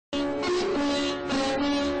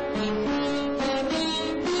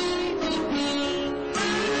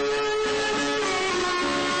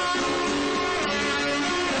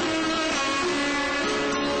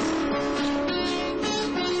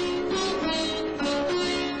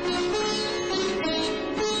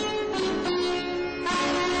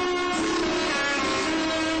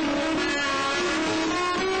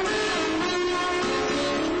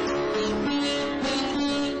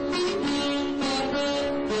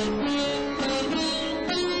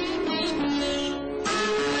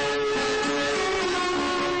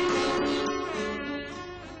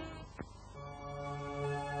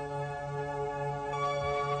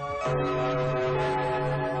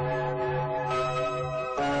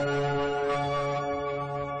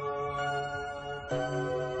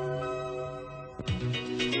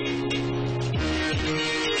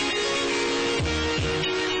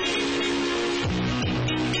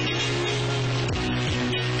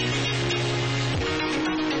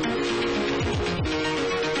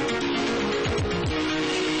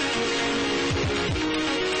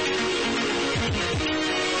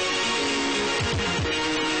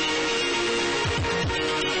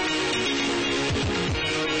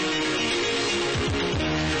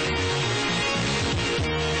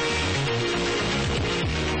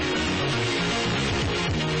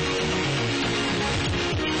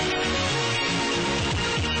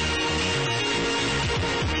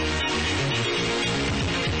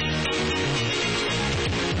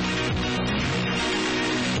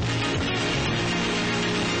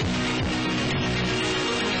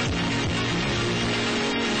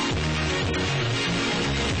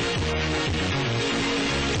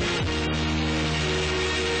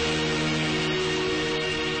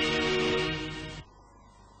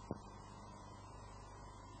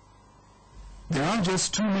are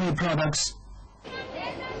just too many products,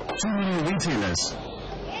 too many retailers,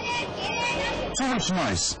 too much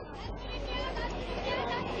noise.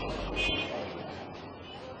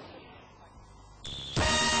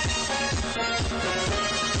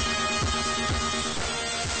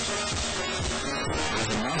 As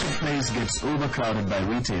the marketplace gets overcrowded by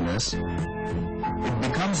retailers, it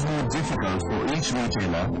becomes more difficult for each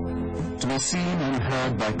retailer to be seen and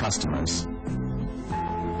heard by customers.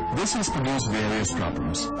 This has produced various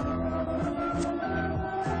problems.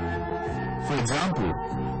 For example,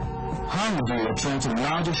 how do you attract a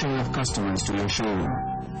larger share of customers to your showroom?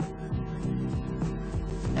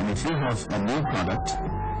 And if you have a new product,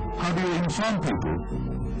 how do you inform people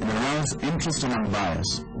and arouse interest among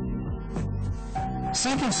buyers?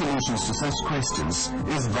 Seeking solutions to such questions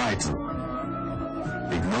is vital.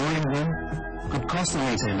 Ignoring them could cost the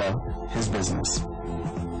retailer his business.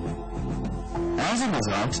 As a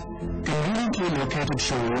result, conveniently located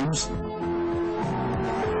showrooms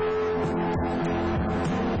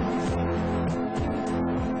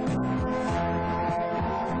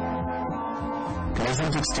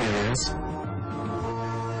pleasant exteriors,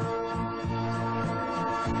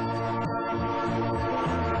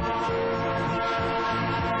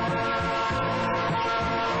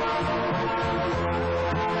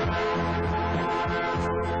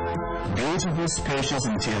 beautiful spacious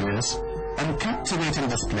interiors and captivating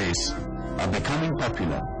displays are becoming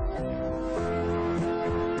popular.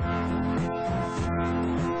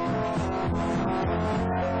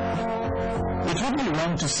 It would be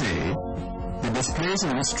wrong to say the displays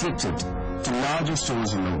are restricted to larger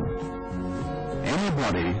stores alone.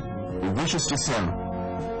 Anybody who wishes to sell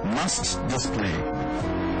must display.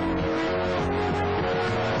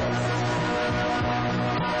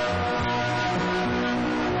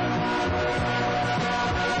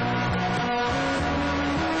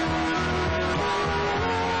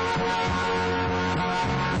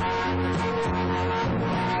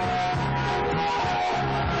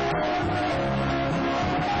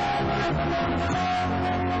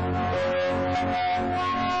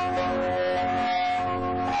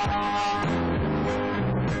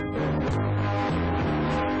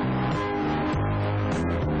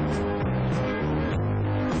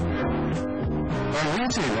 A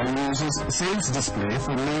retailer uses sales display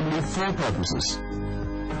for mainly four purposes: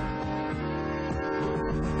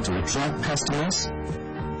 to attract customers,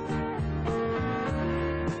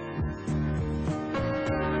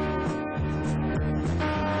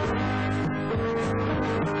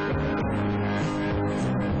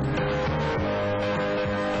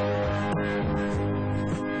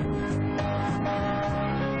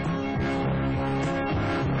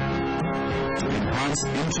 to enhance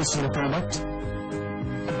interest in the product,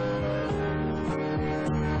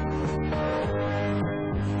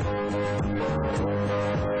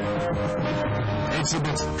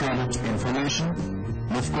 exhibit product information,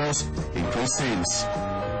 and of course, increase sales.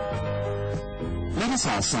 Let us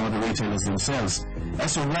ask some of the retailers themselves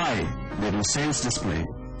as to why they do sales display.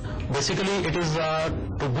 Basically, it is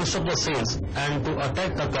to boost up the sales and to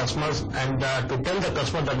attract the customers and to tell the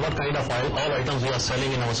customer that what kind of all items we are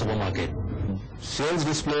selling in our supermarket. Sales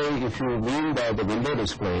display, if you mean by the window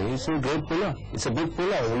display, is a great pillar. It's a big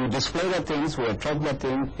pillar. When you display the things, we attract the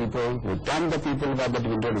things, people, we turn the people by that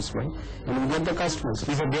window display, and we get the customers.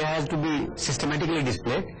 So they have to be systematically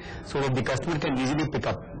displayed so that the customer can easily pick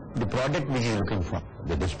up the product which he is looking for.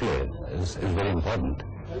 The display is very important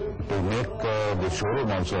to make the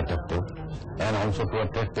showroom also attractive and also to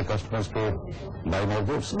attract the customers to buy more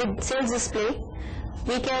goods. With sales display,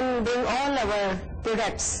 we can bring all our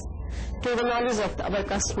products to the knowledge of our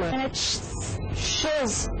customer, and it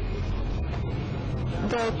shows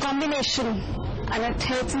the combination, and it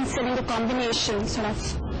helps in selling the combination, sort of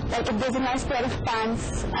like if there's a nice pair of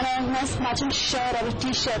pants and a nice matching shirt or a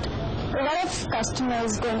t-shirt, a lot of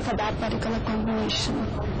customers going for that particular combination.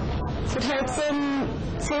 So it helps in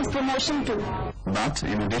sales promotion too. But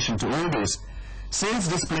in addition to all this, sales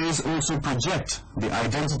displays also project the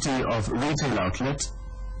identity of retail outlet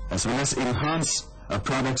as well as enhance a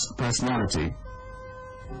product's personality.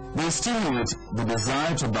 They stimulate the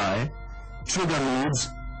desire to buy, trigger moods,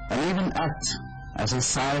 and even act as a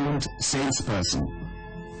silent salesperson.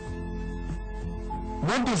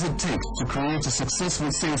 What does it take to create a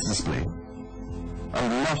successful sales display?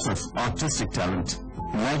 A lot of artistic talent,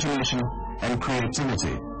 imagination, and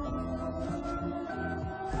creativity.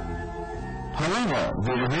 However,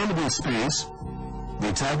 the available space,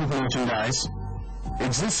 the type of merchandise,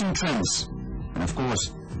 existing trends, and of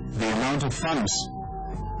course, the amount of funds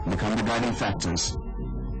become the guiding factors.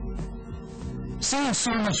 Seeing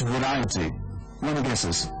so much variety, one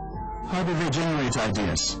guesses, How do they generate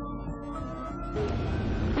ideas?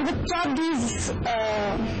 We would plot these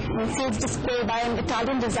sales display by an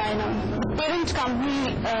Italian designer. The parent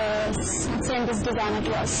company sent this designer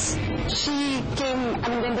to us. She came,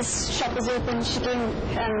 when this shop was open, she came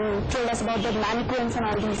and told us about the mannequins and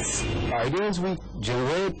all these. Ideas we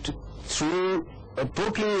generate through a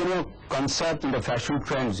totally, concept in the fashion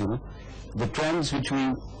trends, the trends which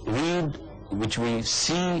we read, which we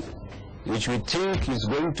see, which we think is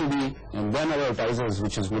going to be, and then our advertisers,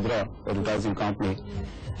 which is Mudra advertising company,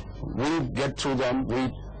 we get through them,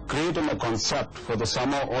 we create a concept for the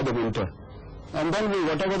summer or the winter. And then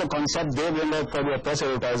whatever the concept they bring out for the press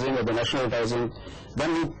advertising or the national advertising,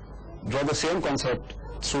 then we draw the same concept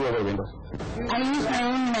through our window. I use my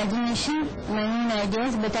own imagination, my own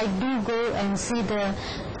ideas, but I do go and see the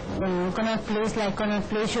Connaught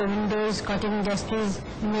Place, show windows, cotton industries,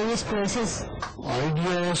 various places.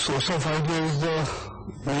 Source of idea is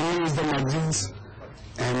mainly the magazines,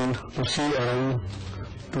 and to see around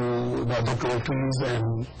to the other countries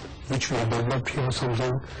and which we have developed here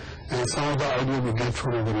something, and some of the idea we get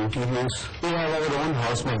from our interiors. We have our own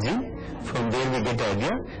house magazine, from there we get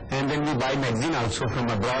idea, and then we buy magazine also from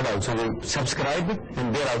abroad also, we subscribe it,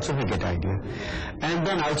 and there also we get idea. And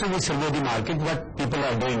then also we survey the market, what people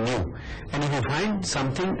are doing new, and if we find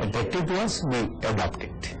something attractive to us, we adopt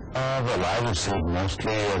it. Well, I would say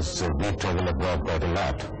mostly as we travel abroad quite a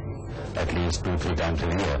lot, at least 2-3 times a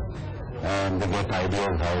year, and we get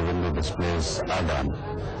ideas how window displays are done,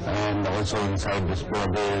 and also inside display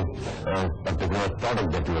the particular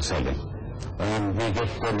product that you are selling, and we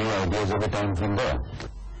get new ideas every time from there.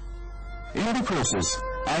 In the process,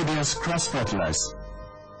 ideas cross-fertilize.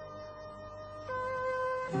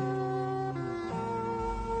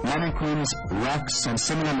 Mannequins, racks, and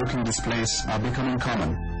similar-looking displays are becoming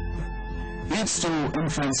common. Each store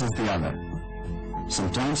influences the other,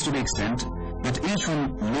 sometimes to the extent that each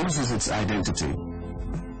one loses its identity.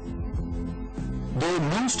 Though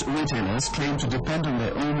most retailers claim to depend on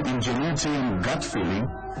their own ingenuity and gut feeling,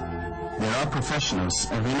 there are professionals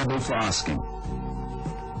available for asking.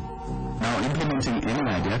 Now, implementing any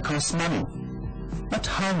idea costs money. But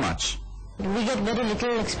how much? We get very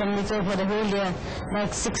little expenditure for the whole year,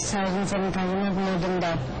 like 6,000, 7,000, not more than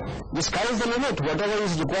that. The sky is the limit. Whatever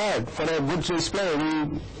is required for a good display,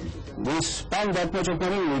 we spend that much of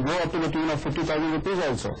money. We go up to the tune of 50,000 rupees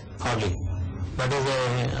also. Hardly. That is,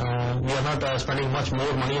 we are not spending much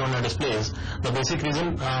more money on our displays. The basic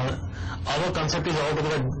reason, our concept is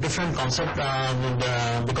altogether different concept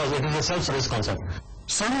because it is a self-service concept.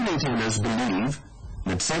 Some retailers believe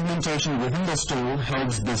that segmentation within the store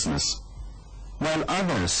helps business, while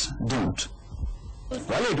others don't.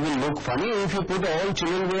 Well, it will look funny if you put all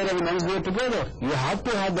children wear and men's wear together. You have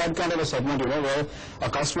to have that kind of a segment, where a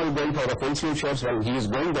customer is going for the full sleeve shirts, well, he is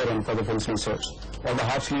going there and for the full sleeve shirts, or the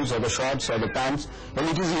half sleeves, or the shorts, or the pants. Well,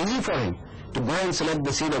 it is easy for him to go and select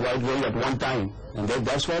the white wear at one time, and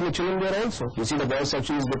that's why the children wear also. You see, the boys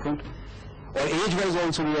section is different. Or age-wise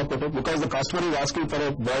also we have put it, because the customer is asking for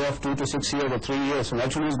a boy of 2 to 6 years or 3 years, so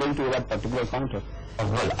naturally is going to that particular counter.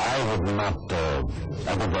 Well, I would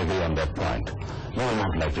agree on that point. You will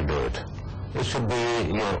not like to do it. It should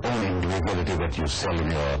be your own individuality that you sell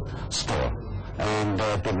in your store. And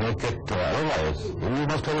to make it otherwise, you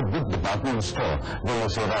must have a big department store. They will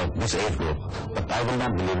say, right, this age group. But I will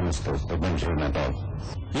not believe in this mention at all.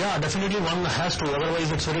 Yeah, definitely one has to, otherwise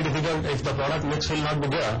it's very difficult if the product mix will not be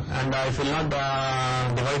there, and if will not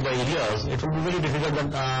divide by areas, it will be very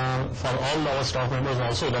difficult that, for all our staff members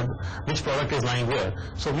also, that which product is lying where.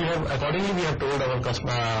 So we have, accordingly we have told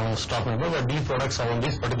our staff members that these products are on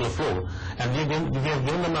this particular floor, and we have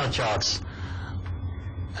given them our charts,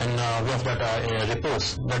 and we have that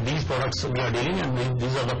reports that these products we are dealing, and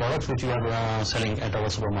these are the products which we are selling at our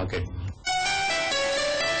supermarket.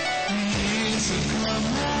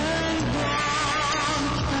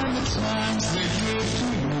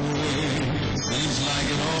 Seems like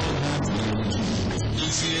it all happened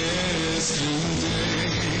just yesterday.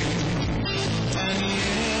 And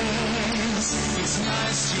yes, it's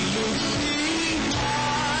nice to look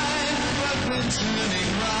behind, but then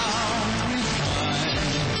turning round we find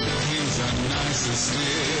things are nicer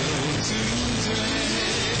still today.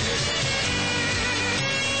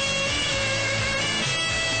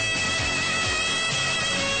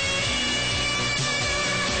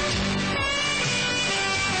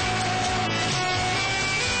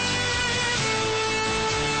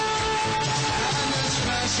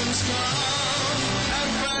 Fashions come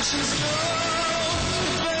and fashions go,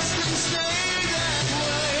 best things stay that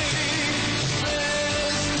way,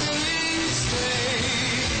 best things stay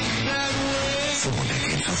that way. 4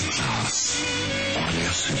 decades of class, all your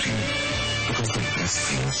just suiting because the best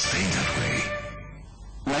things stay that way.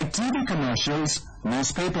 Like TV commercials,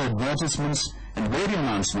 newspaper advertisements, and radio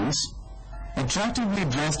announcements, attractively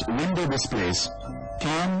dressed window displays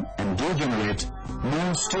can and do generate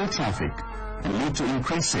more store traffic and lead to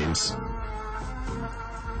increased sales.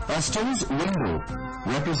 A store's window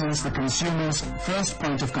represents the consumer's first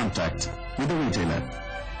point of contact with the retailer.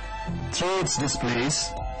 Through its displays,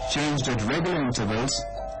 changed at regular intervals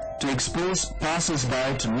to expose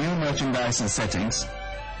passers-by to new merchandise and settings,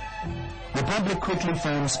 the public quickly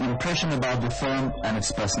forms impression about the firm and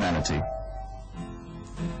its personality.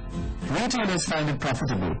 Retailers find it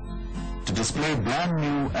profitable to display brand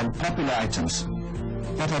new and popular items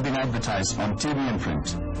that have been advertised on TV and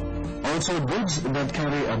print. Also, goods that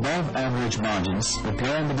carry above average margins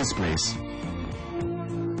appear in the displays.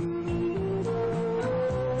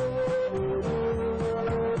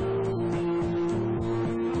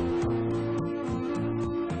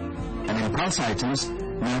 And impulse items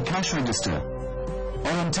near cash register,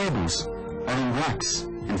 or on tables, or in racks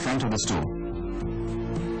in front of the store.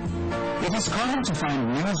 It is common to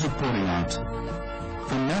find news reporting out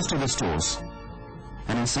from most of the stores,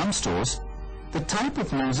 and in some stores, the type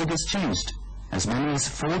of music is changed as many as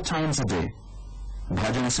 4 times a day.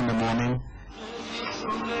 Bhajans in the morning,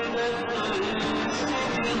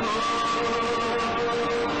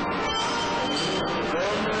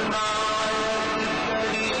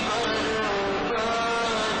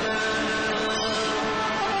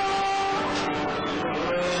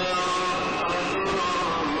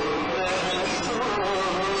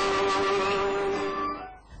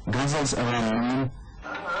 ghazals around noon,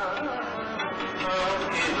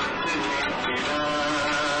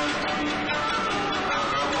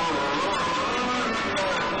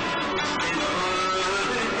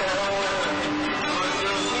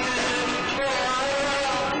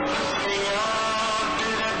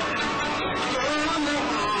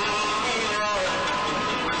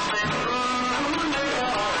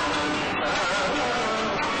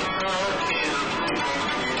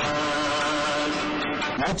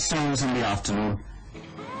 night songs in the afternoon,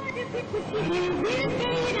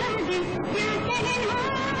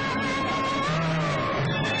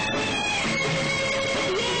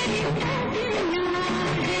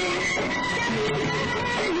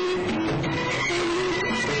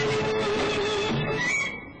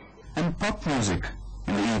 and pop music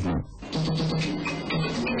in the evening.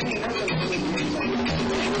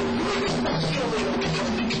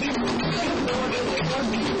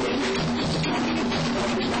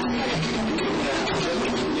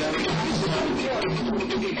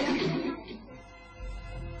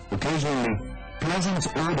 Occasionally, pleasant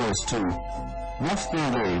odors too waft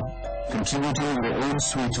their way, contributing in their own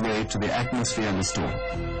sweet way to the atmosphere in the store.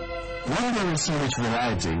 When there is so much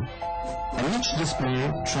variety, and each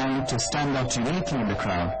display trying to stand out uniquely in the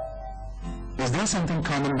crowd, is there something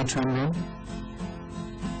common between them?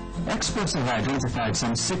 Experts have identified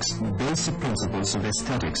some 6 basic principles of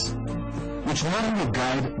aesthetics, which normally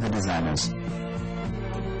guide the designers.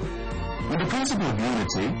 In the principle of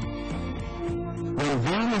unity, where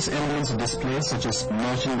various elements of display such as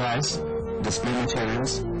merchandise, display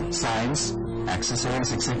materials, signs,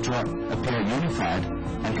 accessories, etc. appear unified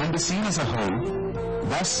and can be seen as a whole,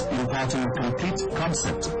 thus imparting a complete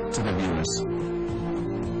concept to the viewers.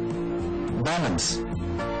 Balance.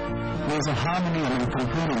 There is a harmony among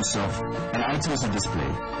components of and items of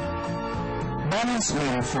display. Balance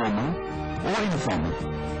may be formal or informal.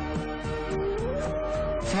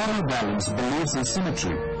 Formal balance believes in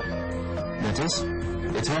symmetry. That is,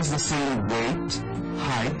 it has the same weight,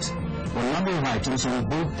 height, or number of items on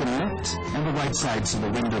both the left and the right sides of the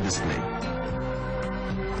window display.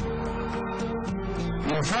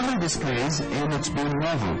 Informal displays aim at being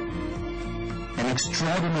novel and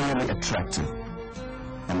extraordinarily attractive,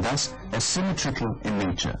 and thus asymmetrical in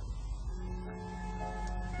nature.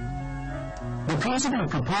 The principle of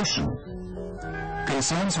proportion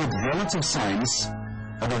concerns with relative size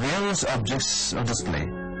of the various objects of display.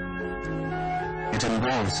 It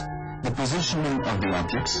involves the positioning of the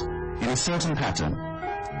objects in a certain pattern.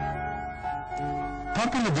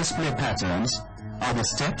 Popular display patterns are the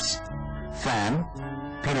steps, fan,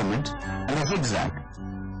 pyramid, and a zigzag.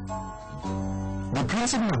 The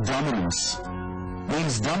principle of dominance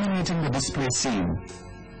means dominating the display scene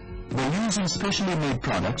by using specially made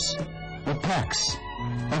products or packs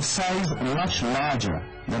of size much larger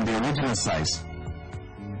than the original size,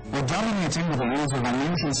 or dominating with the use of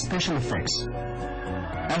unusual special effects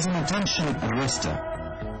as an attention arrestor.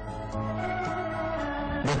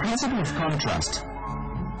 The principle of contrast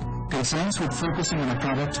concerns with focusing on a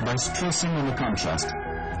product by stressing on the contrast,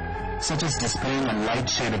 such as displaying a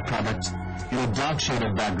light-shaded product in a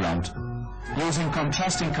dark-shaded background, using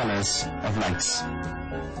contrasting colors of lights.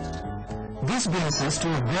 This brings us to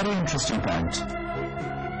a very interesting point.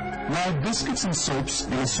 Now, biscuits and soaps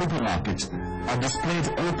in a supermarket are displayed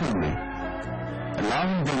openly,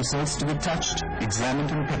 allowing themselves to be touched,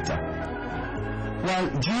 examined and picked up, while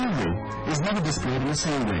jewelry is never displayed in the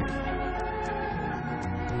same way.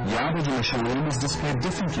 Yardage in a showroom is displayed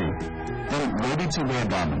differently than ready-to-wear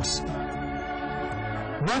garments.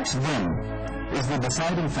 What then is the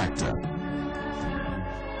deciding factor?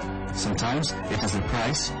 Sometimes it is the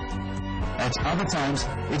price, at other times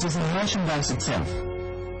it is the merchandise itself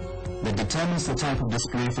that determines the type of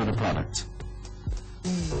display for the product.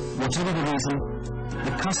 Whatever the reason,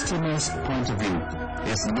 the customer's point of view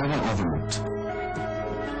is never overlooked.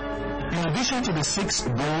 In addition to the 6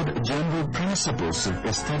 broad general principles of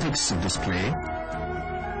aesthetics of display,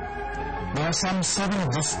 there are some 7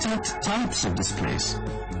 distinct types of displays.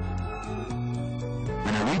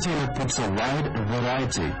 When a retailer puts a wide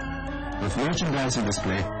variety of merchandise on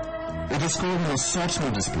display, it is called an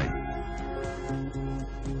assortment display.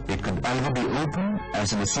 It could either be open,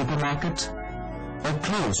 as in a supermarket, or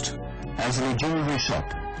closed, as in a jewelry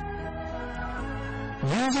shop.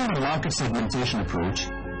 Using a market segmentation approach,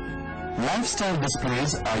 lifestyle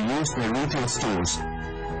displays are used by retail stores,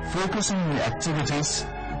 focusing on the activities,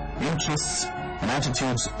 interests, and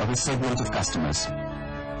attitudes of a segment of customers.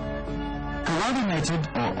 Coordinated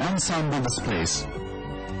or ensemble displays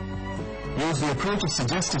use the approach of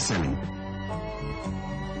suggestive selling.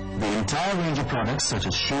 The entire range of products such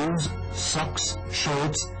as shoes, socks,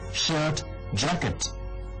 shorts, shirt, jacket,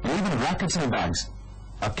 and even rackets and bags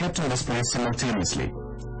are kept on display simultaneously.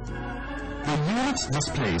 The unit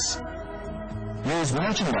displays use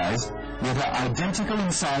merchandise that are identical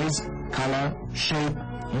in size, color, shape,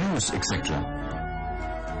 use, etc.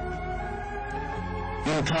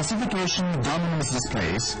 In classification dominance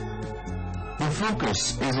displays, the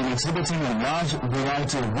focus is in exhibiting a large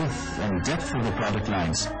variety of width and depth of the product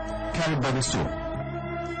lines carried by the store.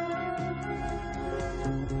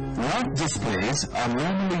 Lot displays are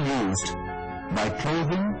normally used by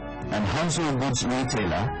clothing and household goods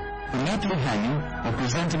retailer for neatly hanging or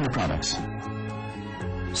presenting the products.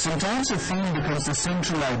 Sometimes a theme becomes the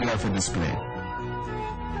central idea of a display.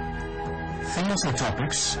 Themes are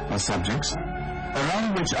topics or subjects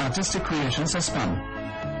around which artistic creations are spun.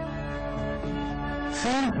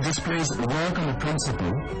 Theme displays work on the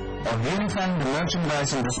principle of unifying the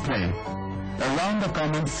merchandise and display around a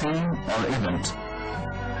common theme or event.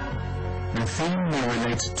 The theme may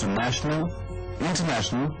relate to national,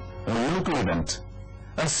 international, or local event,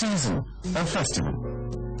 a season, a festival.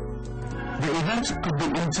 The event could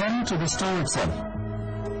be internal to the store itself.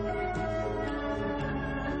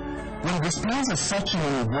 When displays are such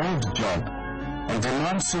an involved job and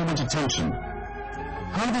demand so much attention,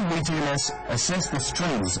 how do retailers assess the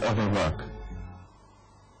strengths of their work?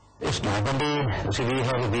 It's normally, see, we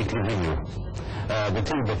have a weekly review. The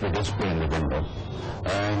things that we display in the window,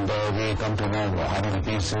 and we come to know how many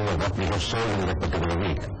pieces or what we have sold in that particular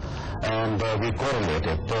week, and we correlate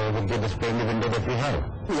it with the display in the window that we have.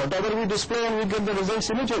 Whatever we display, and we get the results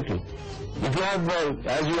immediately. If you have,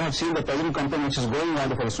 as you have seen the present campaign which is going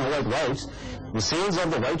on for Snow White Whites, the sales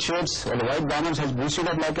of the white shirts or the white garments has boosted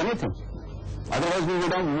up like anything. Otherwise we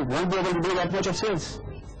won't be able to do that much of sales.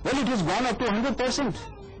 Well, it has gone up to 100%,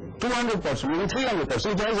 200%, even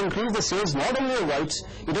 300%. It has increased the sales not only of whites,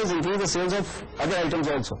 it has increased the sales of other items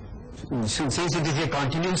also. Since it is a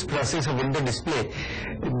continuous process of window display,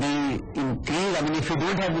 the increase, I mean, if you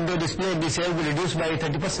don't have window display, the sales will reduce by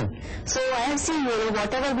 30%. So I have seen,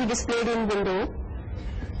 whatever we displayed in window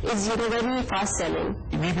is, very fast selling.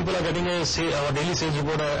 We people are getting our daily sales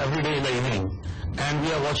report every day in the evening, and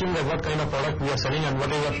we are watching what kind of product we are selling and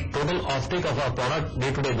what is the total offtake of our product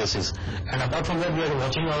day-to-day basis. And apart from that, we are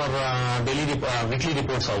watching our weekly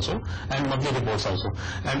reports also and monthly reports also.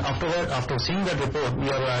 And after seeing that report, we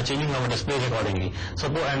are changing our displays accordingly.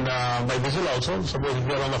 Suppose, and by visual also, suppose if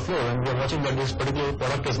we are on the floor and we are watching that this particular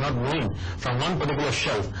product is not moving from one particular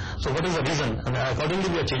shelf, so what is the reason? And accordingly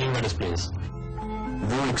we are changing the displays.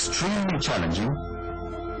 Though extremely challenging,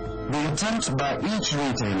 the attempt by each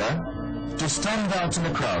retailer to stand out in the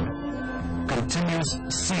crowd continues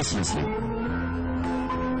ceaselessly.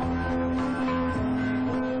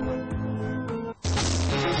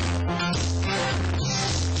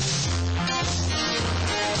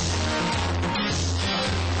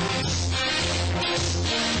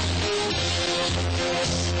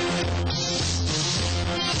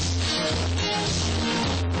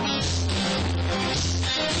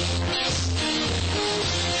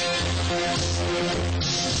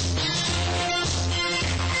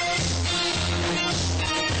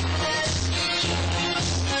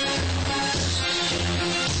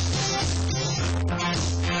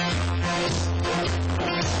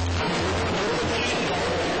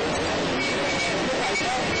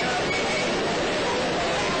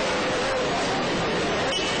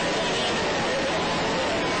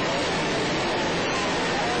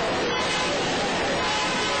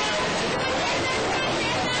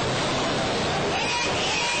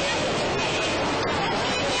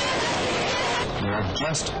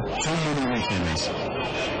 too many retailers,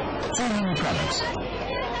 too many products,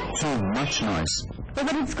 too much noise.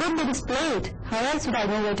 But it's good they display it. How else would I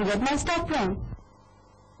know where to get my stuff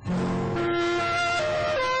from?